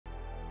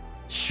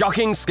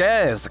Shocking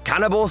scares,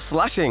 cannibal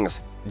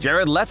slashings,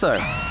 Jared Leto.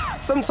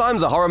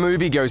 Sometimes a horror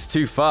movie goes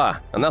too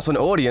far, and that's when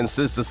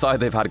audiences decide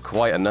they've had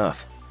quite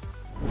enough.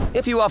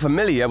 If you are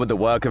familiar with the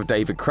work of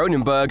David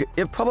Cronenberg,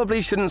 it probably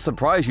shouldn't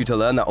surprise you to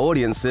learn that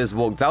audiences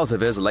walked out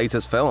of his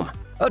latest film.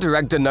 A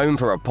director known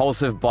for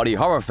repulsive body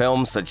horror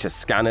films such as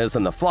Scanners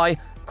and The Fly,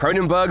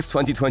 Cronenberg's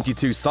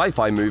 2022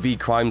 sci-fi movie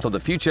Crimes of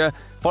the Future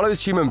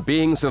follows human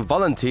beings who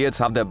volunteer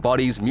to have their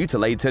bodies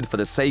mutilated for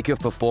the sake of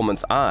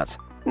performance art.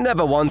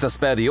 Never one to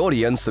spare the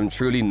audience some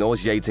truly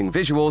nauseating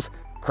visuals,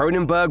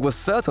 Cronenberg was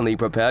certainly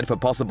prepared for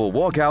possible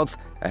walkouts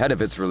ahead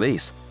of its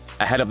release.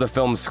 Ahead of the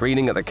film's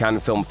screening at the Cannes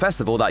Film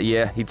Festival that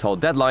year, he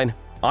told Deadline,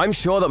 "I'm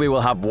sure that we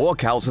will have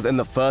walkouts within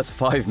the first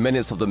 5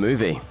 minutes of the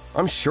movie.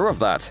 I'm sure of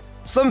that."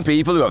 Some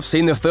people who have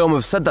seen the film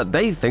have said that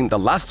they think the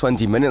last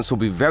 20 minutes will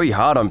be very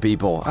hard on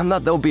people and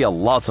that there'll be a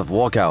lot of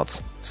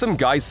walkouts. Some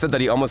guy said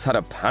that he almost had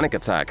a panic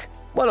attack.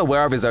 Well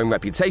aware of his own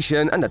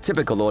reputation and the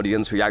typical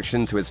audience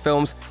reaction to his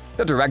films,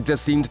 the director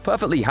seemed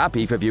perfectly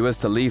happy for viewers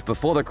to leave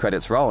before the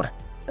credits rolled.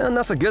 And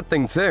that's a good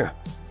thing too,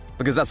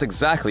 because that's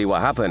exactly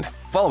what happened.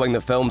 Following the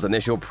film's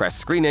initial press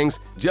screenings,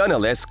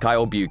 journalist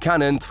Kyle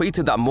Buchanan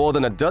tweeted that more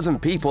than a dozen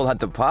people had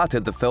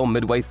departed the film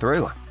midway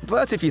through.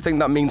 But if you think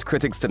that means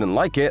critics didn't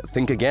like it,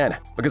 think again,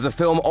 because the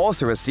film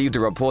also received a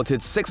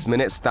reported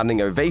 6-minute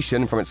standing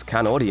ovation from its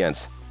Cannes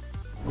audience.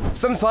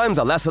 Sometimes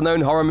a lesser-known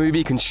horror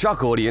movie can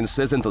shock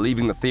audiences into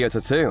leaving the theater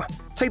too.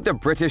 Take the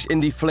British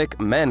indie flick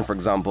Men, for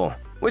example,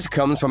 which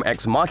comes from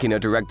Ex Machina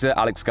director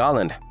Alex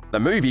Garland. The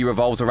movie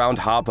revolves around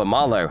Harper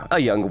Marlowe, a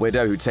young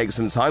widow who takes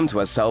some time to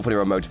herself in a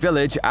remote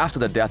village after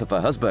the death of her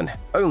husband,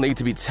 only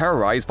to be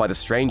terrorized by the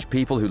strange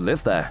people who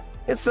live there.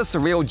 It's a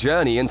surreal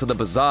journey into the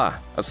bizarre,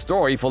 a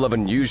story full of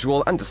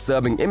unusual and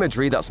disturbing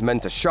imagery that's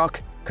meant to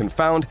shock,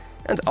 confound,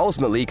 and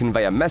ultimately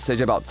convey a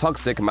message about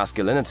toxic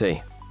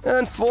masculinity.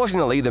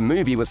 Unfortunately, the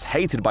movie was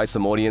hated by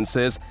some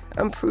audiences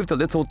and proved a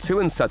little too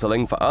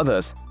unsettling for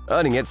others,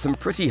 earning it some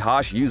pretty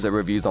harsh user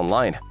reviews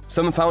online.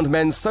 Some found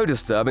Men so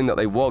disturbing that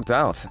they walked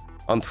out.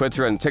 On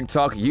Twitter and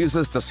TikTok,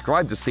 users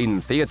described the scene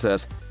in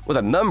theaters, with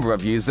a number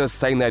of users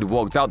saying they'd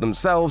walked out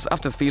themselves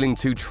after feeling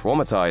too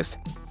traumatized.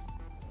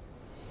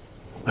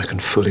 I can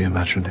fully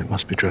imagine it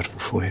must be dreadful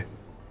for you.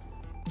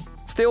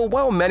 Still,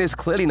 while Men is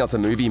clearly not a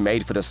movie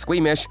made for the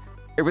squeamish,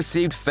 it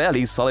received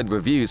fairly solid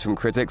reviews from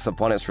critics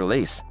upon its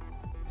release.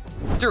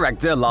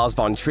 Director Lars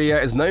von Trier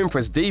is known for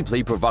his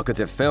deeply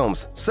provocative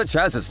films, such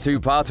as his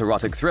 2-part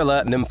erotic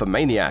thriller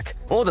Nymphomaniac,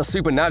 or the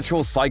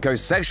supernatural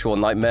psychosexual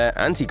nightmare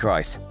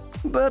Antichrist.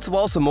 But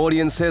while some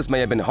audiences may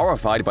have been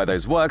horrified by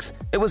those works,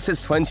 it was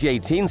his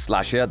 2018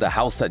 slasher The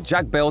House That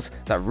Jack Built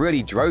that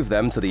really drove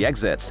them to the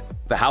exits.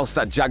 The House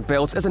That Jack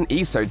Built is an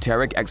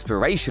esoteric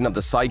exploration of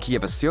the psyche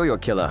of a serial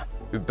killer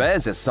who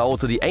bears his soul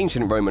to the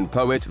ancient Roman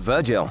poet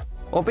Virgil,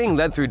 or being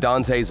led through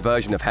Dante's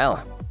version of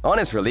hell. On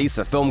its release,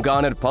 the film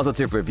garnered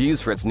positive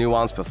reviews for its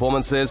nuanced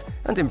performances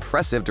and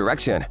impressive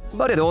direction,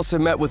 but it also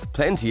met with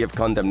plenty of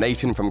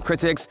condemnation from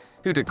critics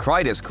who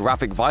decried its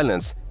graphic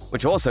violence,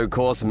 which also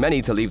caused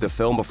many to leave the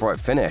film before it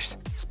finished.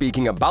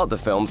 Speaking about the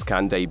film's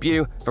Cannes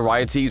debut,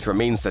 Variety's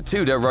Ramin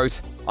Satuda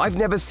wrote, "I've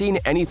never seen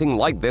anything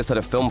like this at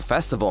a film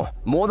festival.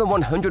 More than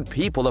 100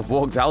 people have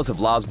walked out of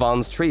Lars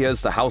von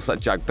Trier's The House That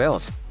Jack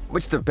Built,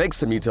 which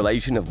depicts the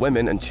mutilation of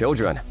women and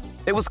children."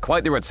 It was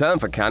quite the return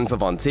for Cannes for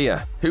von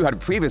Trier, who had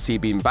previously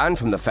been banned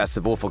from the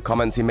festival for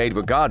comments he made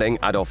regarding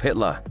Adolf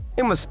Hitler.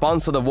 In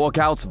response to the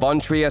walkouts, von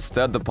Trier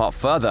stirred the pot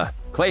further,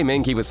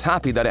 claiming he was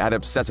happy that it had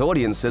upset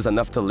audiences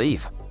enough to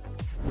leave.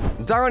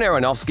 Darren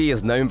Aronofsky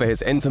is known for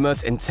his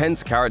intimate,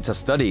 intense character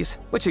studies,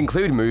 which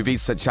include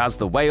movies such as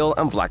The Whale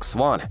and Black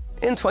Swan.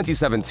 In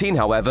 2017,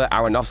 however,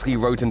 Aronofsky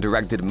wrote and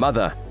directed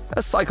Mother,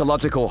 a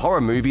psychological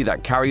horror movie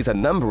that carries a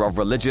number of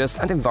religious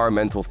and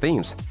environmental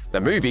themes. The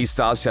movie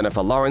stars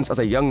Jennifer Lawrence as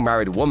a young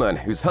married woman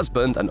whose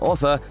husband, an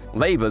author,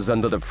 labors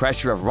under the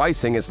pressure of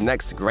writing his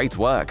next great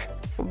work.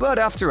 But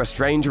after a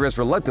stranger is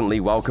reluctantly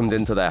welcomed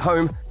into their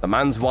home, the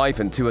man's wife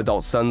and 2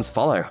 adult sons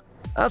follow.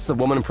 As the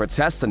woman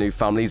protests the new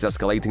family's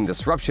escalating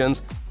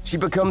disruptions, she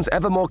becomes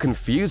ever more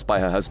confused by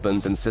her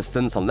husband's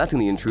insistence on letting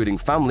the intruding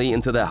family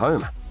into their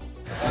home.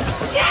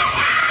 Get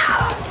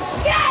out!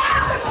 Get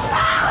out!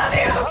 All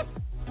of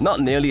you! Not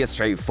nearly as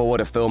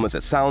straightforward a film as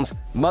it sounds,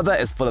 Mother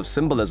is full of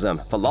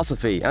symbolism,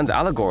 philosophy, and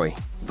allegory.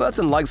 But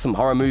unlike some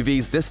horror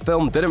movies, this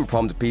film didn't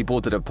prompt people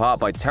to depart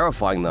by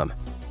terrifying them.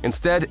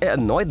 Instead, it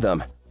annoyed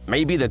them.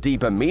 Maybe the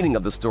deeper meaning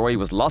of the story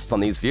was lost on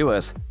these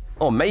viewers.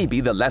 Or maybe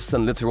the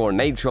less-than-literal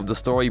nature of the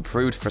story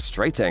proved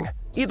frustrating.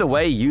 Either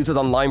way, users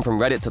online from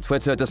Reddit to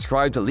Twitter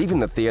described leaving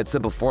the theater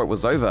before it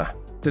was over.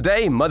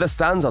 Today, Mother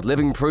stands as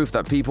living proof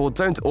that people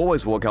don't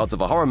always walk out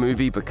of a horror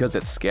movie because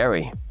it's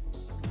scary.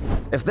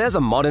 If there's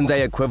a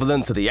modern-day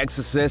equivalent to The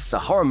Exorcist, a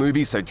horror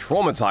movie so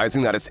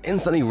traumatizing that it's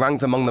instantly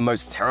ranked among the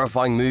most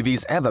terrifying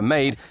movies ever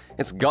made,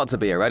 it's got to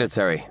be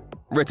Hereditary.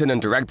 Written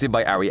and directed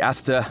by Ari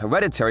Aster,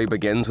 Hereditary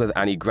begins with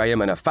Annie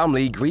Graham and her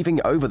family grieving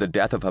over the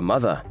death of her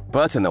mother.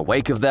 But in the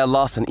wake of their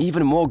loss, an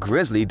even more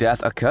grisly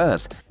death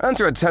occurs, and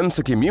her attempts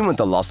to commune with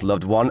the lost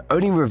loved one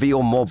only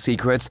reveal more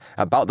secrets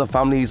about the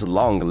family's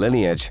long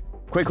lineage.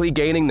 Quickly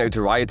gaining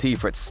notoriety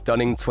for its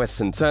stunning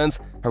twists and turns,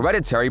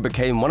 Hereditary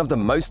became one of the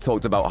most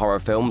talked about horror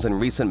films in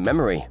recent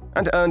memory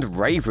and earned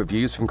rave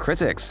reviews from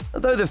critics.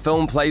 Though the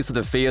film plays to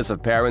the fears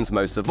of parents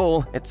most of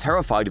all, it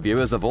terrified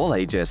viewers of all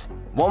ages.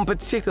 One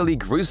particularly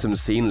gruesome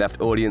scene left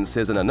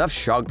audiences in enough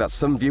shock that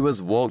some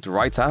viewers walked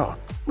right out.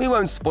 We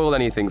won't spoil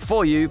anything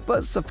for you,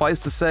 but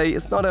suffice to say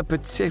it's not a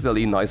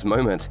particularly nice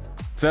moment.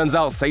 Turns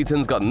out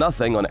Satan's got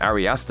nothing on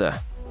Ari Aster.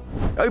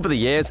 Over the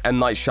years, M.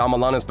 Night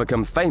Shyamalan has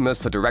become famous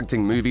for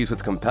directing movies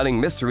with compelling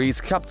mysteries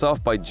capped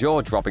off by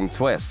jaw-dropping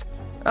twists.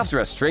 After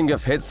a string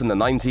of hits in the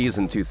 90s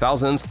and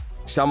 2000s,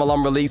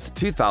 Shyamalan released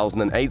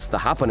 2008's The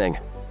Happening,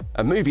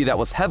 a movie that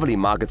was heavily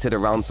marketed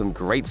around some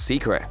great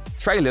secret.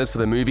 Trailers for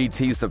the movie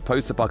teased a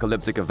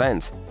post-apocalyptic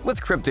event, with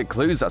cryptic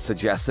clues that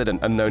suggested an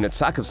unknown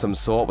attack of some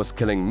sort was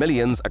killing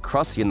millions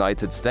across the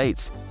United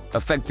States,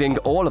 affecting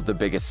all of the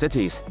biggest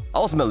cities.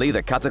 Ultimately,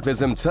 the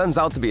cataclysm turns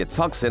out to be a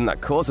toxin that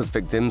causes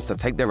victims to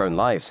take their own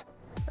lives.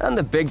 And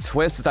the big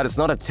twist is that it's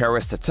not a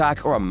terrorist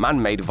attack or a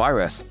man-made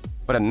virus,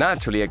 but a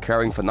naturally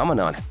occurring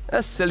phenomenon.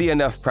 A silly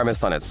enough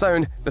premise on its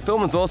own, the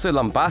film is also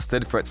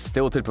lambasted for its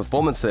stilted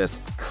performances,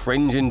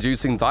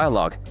 cringe-inducing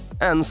dialogue,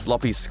 and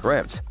sloppy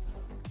script.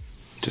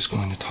 Just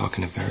going to talk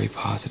in a very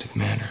positive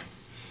manner,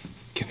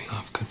 giving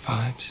off good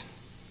vibes.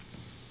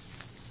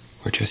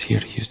 We're just here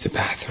to use the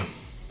bathroom.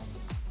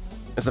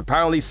 It's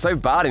apparently so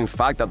bad, in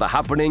fact, that The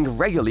Happening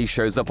regularly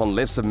shows up on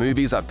lists of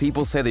movies that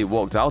people say they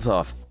walked out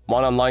of.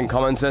 One online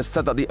commenter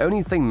said that the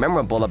only thing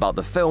memorable about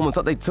the film was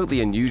that they took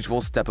the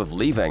unusual step of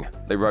leaving.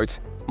 They wrote,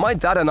 "My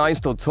dad and I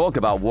still talk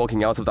about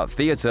walking out of that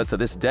theater to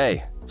this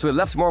day, so it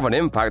left more of an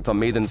impact on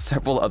me than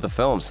several other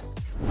films."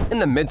 In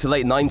the mid to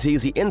late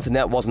 90s, the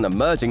internet was an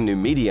emerging new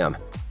medium,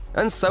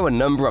 and so a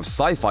number of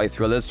sci-fi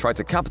thrillers tried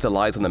to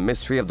capitalize on the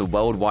mystery of the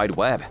World Wide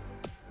Web.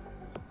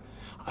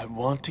 I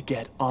want to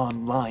get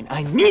online.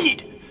 I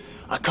need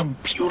a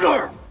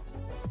computer!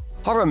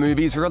 Horror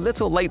movies were a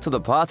little late to the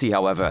party,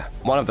 however.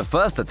 One of the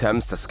first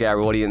attempts to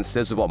scare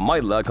audiences with what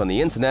might lurk on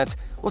the internet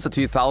was the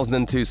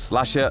 2002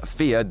 slasher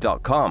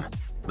FeardotCom.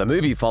 The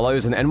movie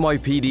follows an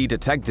NYPD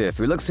detective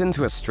who looks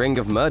into a string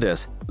of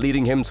murders,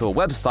 leading him to a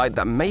website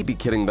that may be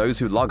killing those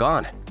who log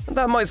on.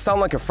 That might sound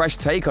like a fresh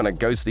take on a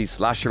ghostly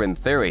slasher in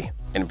theory.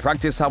 In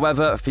practice,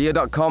 however,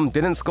 Feardotcom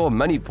didn't score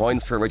many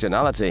points for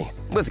originality,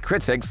 with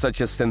critics such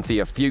as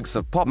Cynthia Fuchs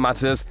of Pop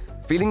Matters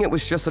feeling it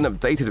was just an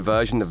updated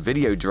version of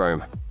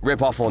Videodrome.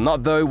 Rip-off or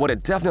not though, what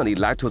it definitely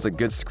lacked was a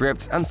good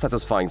script and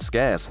satisfying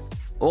scares.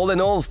 All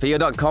in all,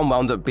 Feardotcom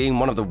wound up being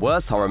one of the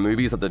worst horror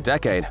movies of the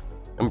decade,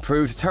 and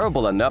proved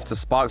terrible enough to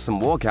spark some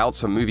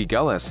walkouts from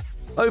moviegoers.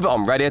 Over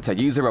on Reddit, a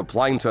user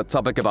replying to a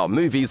topic about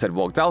movies they'd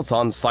walked out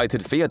on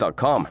cited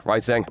Feardotcom,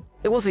 writing,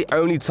 "It was the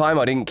only time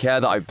I didn't care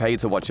that I paid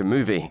to watch a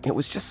movie. It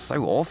was just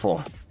so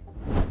awful."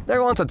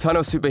 There aren't a ton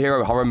of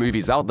superhero horror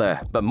movies out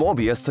there, but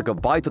Morbius took a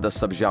bite of the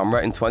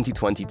subgenre in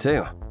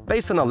 2022.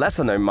 Based on a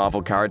lesser-known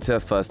Marvel character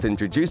first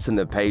introduced in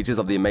the pages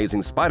of The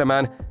Amazing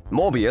Spider-Man,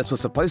 Morbius was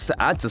supposed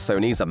to add to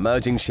Sony's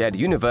emerging shared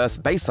universe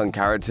based on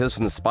characters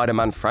from the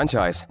Spider-Man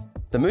franchise.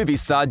 The movie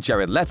starred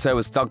Jared Leto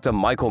as Dr.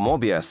 Michael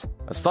Morbius,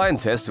 a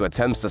scientist who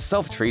attempts to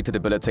self-treat a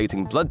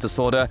debilitating blood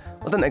disorder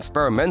with an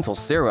experimental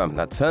serum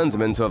that turns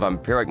him into a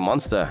vampiric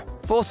monster.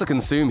 Forced to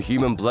consume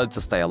human blood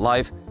to stay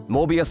alive,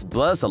 Morbius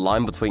blurs the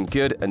line between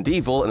good and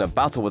evil in a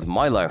battle with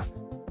Milo,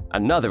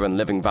 another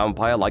unliving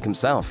vampire like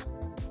himself.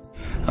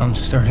 I'm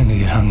starting to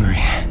get hungry.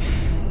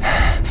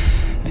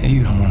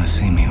 You don't want to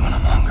see me when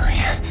I'm hungry.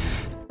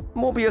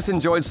 Morbius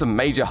enjoyed some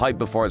major hype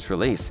before its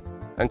release,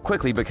 and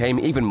quickly became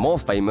even more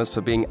famous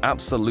for being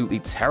absolutely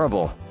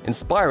terrible.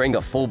 Inspiring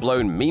a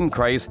full-blown meme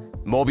craze,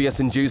 Morbius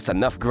induced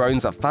enough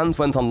groans that fans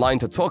went online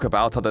to talk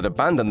about how they'd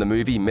abandoned the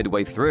movie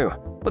midway through,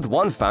 with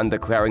one fan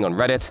declaring on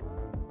Reddit,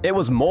 "It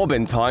was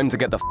Morbin time to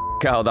get the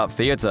f*** out of that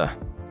theater."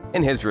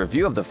 In his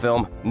review of the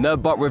film,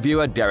 Nerdbot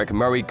reviewer Derek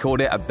Murray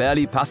called it a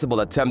barely passable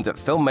attempt at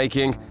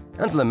filmmaking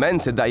and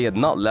lamented that he had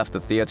not left the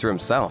theater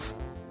himself.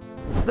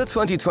 The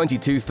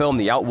 2022 film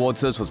The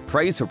Outwaters was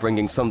praised for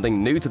bringing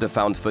something new to the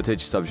found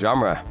footage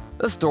subgenre.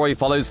 The story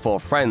follows four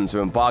friends who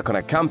embark on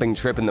a camping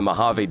trip in the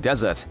Mojave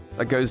Desert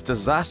that goes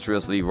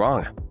disastrously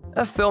wrong.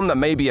 A film that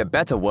may be a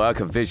better work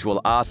of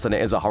visual art than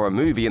it is a horror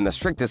movie in the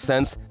strictest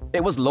sense,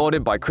 it was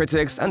lauded by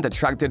critics and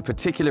attracted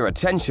particular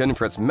attention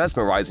for its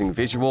mesmerizing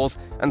visuals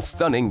and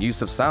stunning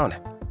use of sound.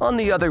 On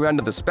the other end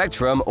of the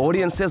spectrum,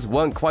 audiences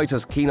weren't quite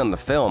as keen on the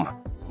film,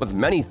 with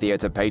many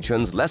theater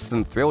patrons less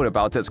than thrilled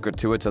about its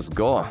gratuitous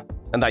gore.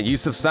 And that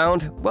use of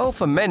sound? Well,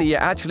 for many,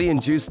 it actually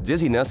induced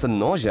dizziness and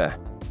nausea.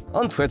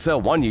 On Twitter,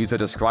 one user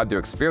described their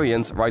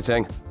experience,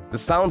 writing, "The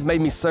sound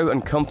made me so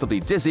uncomfortably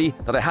dizzy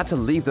that I had to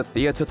leave the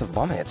theater to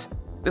vomit.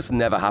 This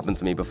never happened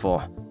to me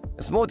before.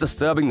 It's more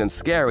disturbing than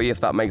scary, if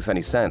that makes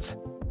any sense."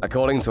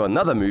 According to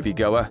another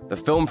moviegoer, the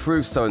film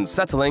proved so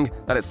unsettling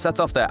that it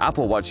set off their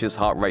Apple Watch's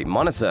heart rate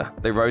monitor.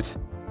 They wrote,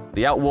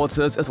 "The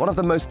Outwaters is one of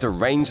the most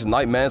deranged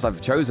nightmares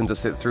I've chosen to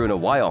sit through in a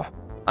while.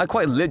 I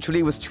quite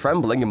literally was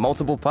trembling in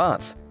multiple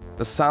parts.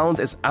 The sound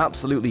is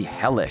absolutely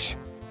hellish."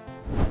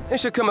 It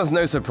should come as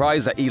no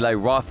surprise that Eli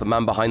Roth, the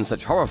man behind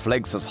such horror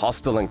flicks as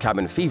Hostel and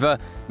Cabin Fever,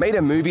 made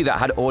a movie that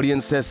had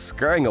audiences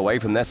scurrying away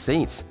from their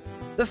seats.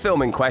 The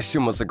film in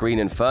question was The Green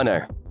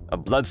Inferno, a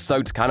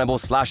blood-soaked cannibal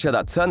slasher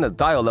that turned the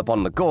dial up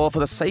on the gore for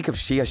the sake of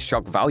sheer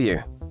shock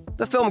value.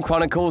 The film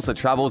chronicles the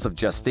travels of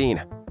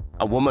Justine,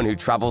 a woman who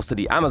travels to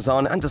the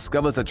Amazon and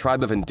discovers a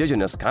tribe of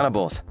indigenous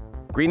cannibals.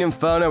 Green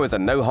Inferno is a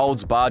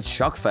no-holds-barred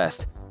shock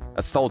fest,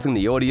 assaulting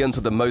the audience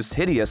with the most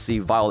hideously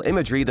vile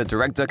imagery the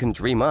director can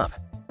dream up.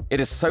 It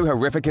is so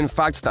horrific, in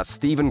fact, that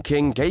Stephen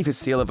King gave his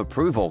seal of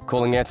approval,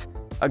 calling it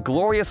a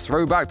glorious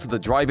throwback to the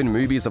drive-in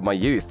movies of my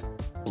youth.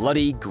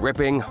 Bloody,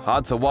 gripping,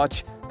 hard to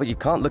watch, but you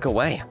can't look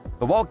away.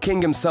 But while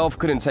King himself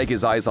couldn't take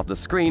his eyes off the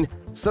screen,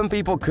 some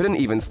people couldn't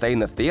even stay in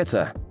the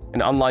theater.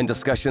 In online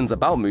discussions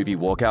about movie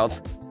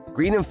walkouts,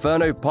 Green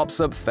Inferno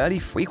pops up fairly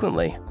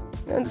frequently,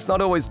 and it's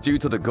not always due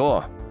to the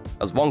gore.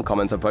 As one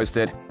commenter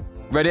posted,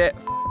 "Reddit,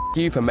 f***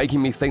 you for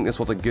making me think this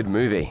was a good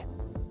movie."